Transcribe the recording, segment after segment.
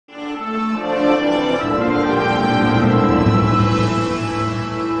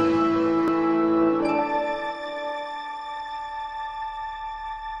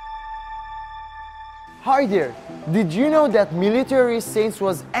Hi there! Did you know that military saints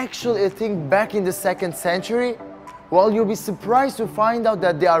was actually a thing back in the 2nd century? Well, you'll be surprised to find out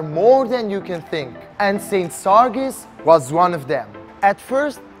that there are more than you can think. And Saint Sargis was one of them. At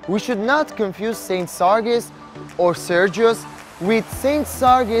first, we should not confuse Saint Sargis or Sergius with Saint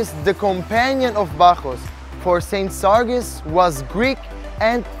Sargis, the companion of Bacchus, for Saint Sargis was Greek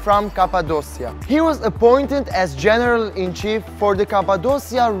and from Cappadocia. He was appointed as general-in-chief for the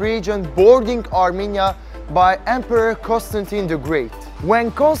Cappadocia region bordering Armenia by Emperor Constantine the Great. When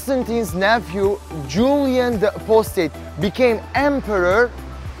Constantine's nephew Julian the Apostate became emperor,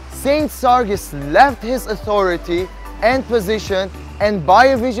 Saint Sargis left his authority and position, and by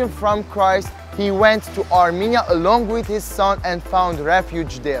a vision from Christ he went to Armenia along with his son and found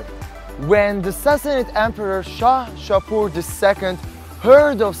refuge there. When the Sassanid Emperor Shah Shapur II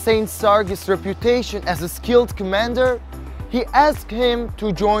heard of Saint Sargis' reputation as a skilled commander, he asked him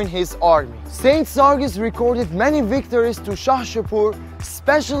to join his army. Saint Sargis recorded many victories to Shah Shapur,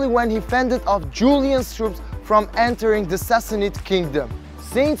 especially when he fended off Julian's troops from entering the Sassanid kingdom.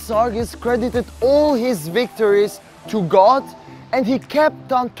 Saint Sargis credited all his victories to God, and he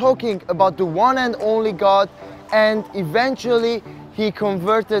kept on talking about the one and only God, and eventually he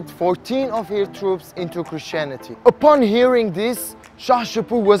converted 14 of his troops into Christianity. Upon hearing this, Shah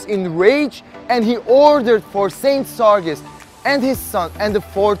Shapur was enraged, and he ordered for Saint Sargis and his son and the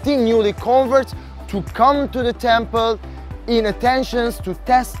 14 newly converts to come to the temple in attentions to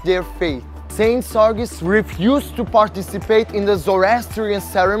test their faith. Saint Sargis refused to participate in the Zoroastrian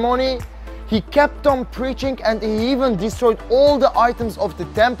ceremony. He kept on preaching, and he even destroyed all the items of the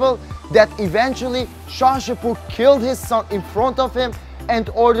temple, that eventually Shah Shapur killed his son in front of him and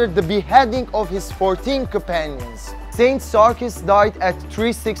ordered the beheading of his 14 companions. Saint Sargis died at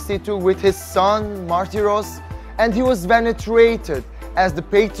 362 with his son Martyros, and he was venerated as the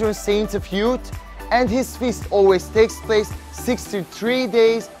patron saint of youth, and his feast always takes place 63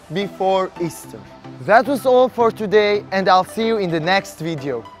 days before Easter. That was all for today, and I'll see you in the next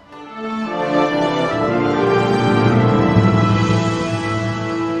video.